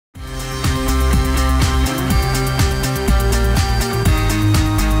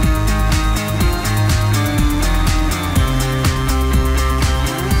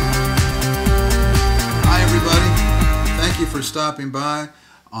stopping by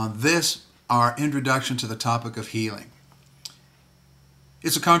on this, our introduction to the topic of healing.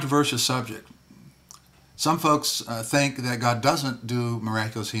 It's a controversial subject. Some folks think that God doesn't do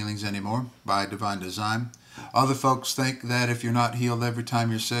miraculous healings anymore by divine design. Other folks think that if you're not healed every time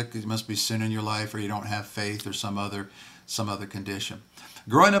you're sick, it must be sin in your life, or you don't have faith, or some other condition.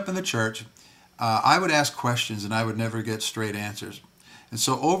 Growing up in the church, I would ask questions and I would never get straight answers. And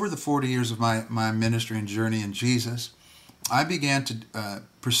so over the 40 years of my ministry and journey in Jesus, I began to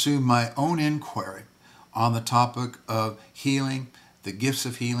pursue my own inquiry on the topic of healing, the gifts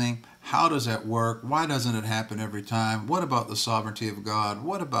of healing. How does that work? Why doesn't it happen every time? What about the sovereignty of God?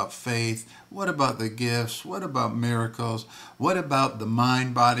 What about faith? What about the gifts? What about miracles? What about the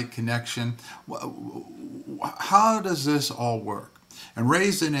mind-body connection? How does this all work? And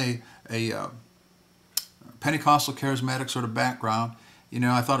raised in a Pentecostal charismatic sort of background,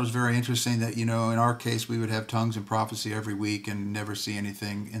 I thought it was very interesting that, in our case, we would have tongues and prophecy every week and never see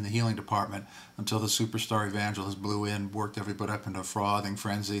anything in the healing department until the superstar evangelist blew in, worked everybody up into a frothing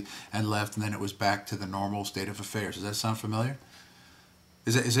frenzy, and left, and then it was back to the normal state of affairs. Does that sound familiar?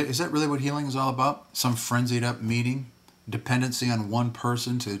 Is that really what healing is all about? Some frenzied up meeting? Dependency on one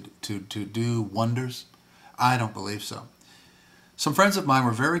person to do wonders? I don't believe so. Some friends of mine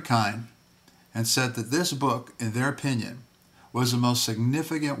were very kind and said that this book, in their opinion, was the most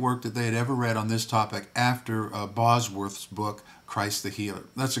significant work that they had ever read on this topic after Bosworth's book, Christ the Healer.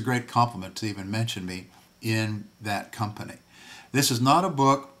 That's a great compliment to even mention me in that company. This is not a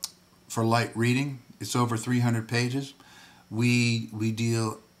book for light reading. It's over 300 pages. We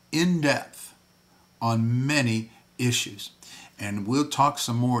deal in depth on many issues, and we'll talk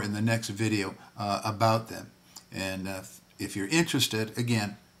some more in the next video about them. And if you're interested,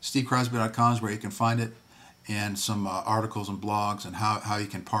 again, stevecrosby.com is where you can find it. And some articles and blogs and how you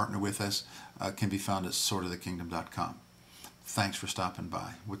can partner with us can be found at swordofthekingdom.com. Thanks for stopping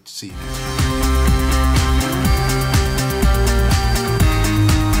by. We'll see you next time.